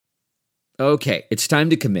Okay, it's time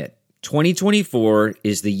to commit. 2024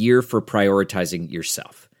 is the year for prioritizing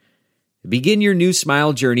yourself. Begin your new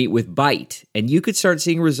smile journey with Byte, and you could start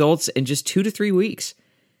seeing results in just 2 to 3 weeks.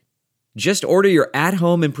 Just order your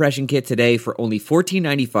at-home impression kit today for only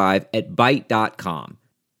 $14.95 at Byte.com.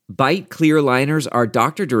 Byte clear liners are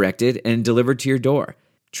doctor-directed and delivered to your door.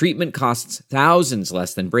 Treatment costs thousands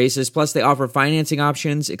less than braces, plus they offer financing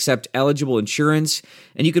options, accept eligible insurance,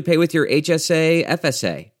 and you could pay with your HSA,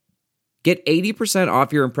 FSA. Get 80%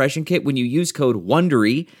 off your impression kit when you use code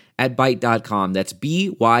WONDERY at Byte.com. That's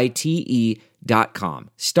BYTE.com.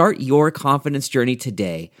 Start your confidence journey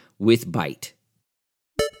today with Byte.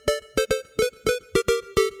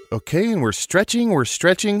 Okay, and we're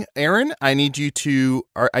stretching. Aaron, I need you to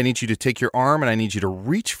take your arm and I need you to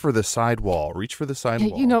reach for the side wall.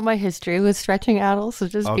 You know my history with stretching, Adel, so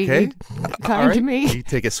just be kind to me. You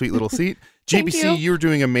take a sweet little seat. Thank JPC, you were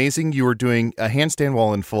doing amazing. You were doing a handstand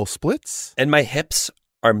wall in full splits. And my hips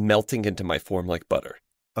are melting into my form like butter.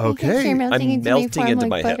 Okay. You're I'm melting into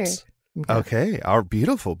my hips. Okay.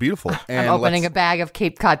 Beautiful. And I'm opening a bag of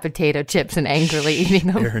Cape Cod potato chips and angrily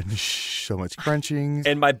eating them. Aaron, so much crunching.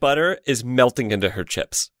 And my butter is melting into her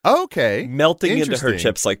chips. Okay. Melting into her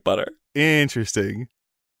chips like butter. Interesting.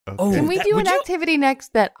 Okay. Oh, Can we do an activity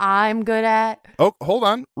next that I'm good at? Oh, hold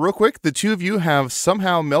on. Real quick. The two of you have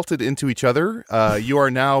somehow melted into each other. You are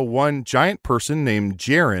now one giant person named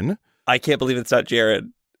Jaren. I can't believe it's not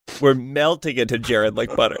Jared. We're melting into Jared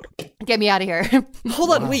like butter. Get me out of here. Hold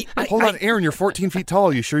on, wait. Hold on, Aaron, you're 14 feet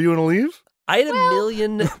tall. You sure you want to leave? I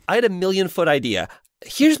had a million foot idea.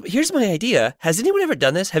 Here's my idea. Has anyone ever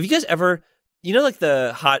done this? Have you guys ever, like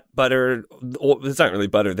the hot butter, it's not really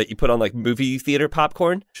butter, that you put on like movie theater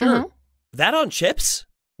popcorn? Sure. Mm-hmm. That on chips?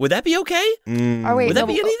 Would that be okay? Would that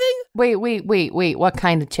be anything? Wait. What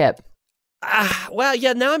kind of chip? Well,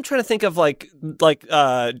 yeah. Now I'm trying to think of like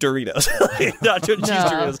Doritos, nacho cheese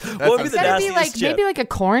Doritos. What would be the nastiest chip? Maybe like a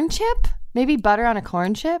corn chip? Maybe butter on a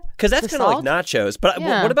corn chip? Because that's kind of like nachos. But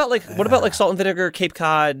what about like salt and vinegar Cape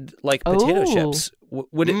Cod like potato chips?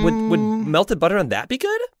 Would melted butter on that be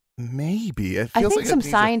good? Maybe. It I feels think like some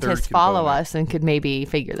scientists follow us and could maybe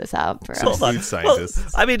figure this out for us. Food scientists. Well,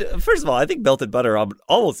 I mean, first of all, I think melted butter on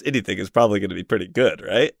almost anything is probably going to be pretty good,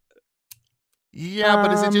 right? Yeah,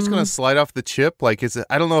 but is it just going to slide off the chip? Like, is it?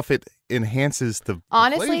 I don't know if it enhances the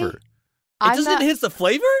honestly, flavor. It doesn't enhance the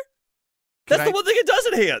flavor? That's the one thing it does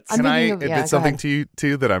enhance. Can I admit something to you,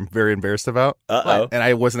 too, that I'm very embarrassed about? Uh-oh. And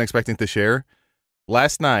I wasn't expecting to share.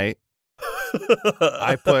 Last night,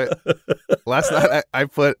 I put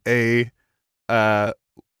a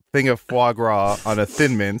thing of foie gras on a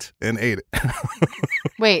Thin Mint and ate it.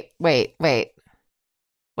 Wait.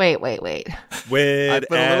 When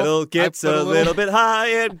Adel gets a little bit high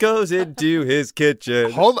and goes into his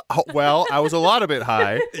kitchen. Well, I was a lot of bit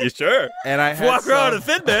high. You sure? And I had foie gras on a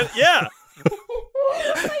Thin Mint, yeah.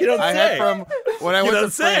 You don't I say. had when I went to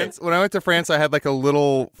France. When I went to France, I had like a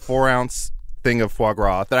little 4-ounce thing of foie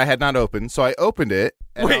gras that I had not opened. So I opened it,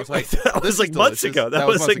 and I was like, that was like months ago. That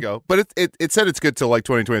was months ago. But it said it's good till like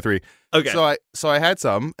 2023. Okay. So I had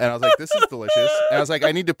some, and I was like, this is delicious. And I was like,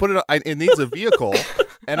 I need to put it. It needs a vehicle,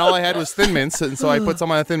 and all I had was Thin Mints, and so I put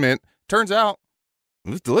some on a Thin Mint. Turns out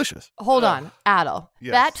it was delicious. Hold on, Adel.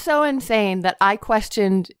 Yes. That's so insane that I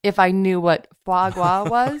questioned if I knew what foie gras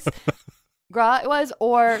was.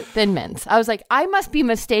 Or Thin Mints. I was like, I must be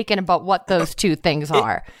mistaken about what those two things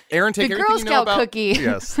are. Aaron, take the everything Girl you know Scout about cookie.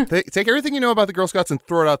 Yes, take everything you know about the Girl Scouts and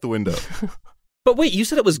throw it out the window. But wait, you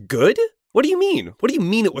said it was good? What do you mean? What do you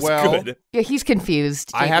mean it was good? Yeah, he's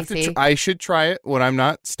confused. JPC. I have to. I should try it when I'm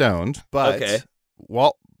not stoned. But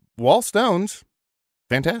while stoned,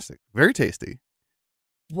 fantastic, very tasty.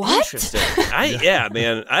 What? Interesting. Yeah,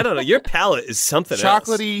 man. I don't know. Your palate is something else.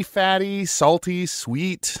 Chocolatey, fatty, salty,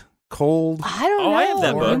 sweet. Cold. I don't know. I have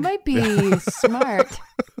that book. You might be smart.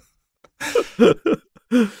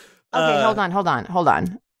 Okay, hold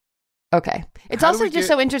on. Okay. It's also just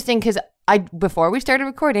so interesting because before we started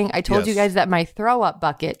recording, I told you guys that my throw up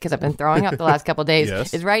bucket, because I've been throwing up the last couple of days,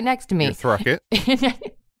 is right next to me. Your thrucket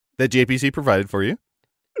that JPC provided for you.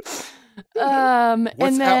 And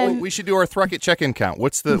then we should do our thrucket check-in count.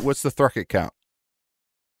 What's the thrucket count?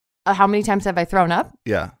 How many times have I thrown up?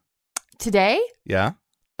 Yeah. Today? Yeah.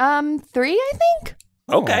 3, I think.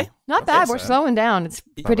 Okay. Not bad. We're slowing down. It's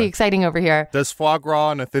pretty exciting over here. Does foie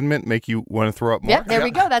gras and a Thin Mint make you want to throw up more? Yep, there we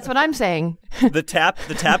go. That's what I'm saying. The tap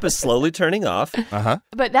is slowly turning off. Uh-huh.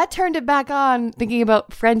 But that turned it back on thinking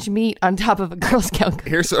about French meat on top of a Girl Scout cookie.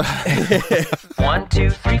 Here's 1, 2,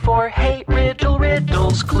 3, 4. Hey,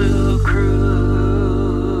 riddles, clue crew.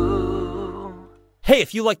 Hey,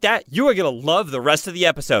 if you like that, you are going to love the rest of the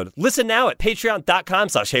episode. Listen now at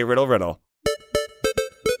patreon.com/HeyRiddleRiddle.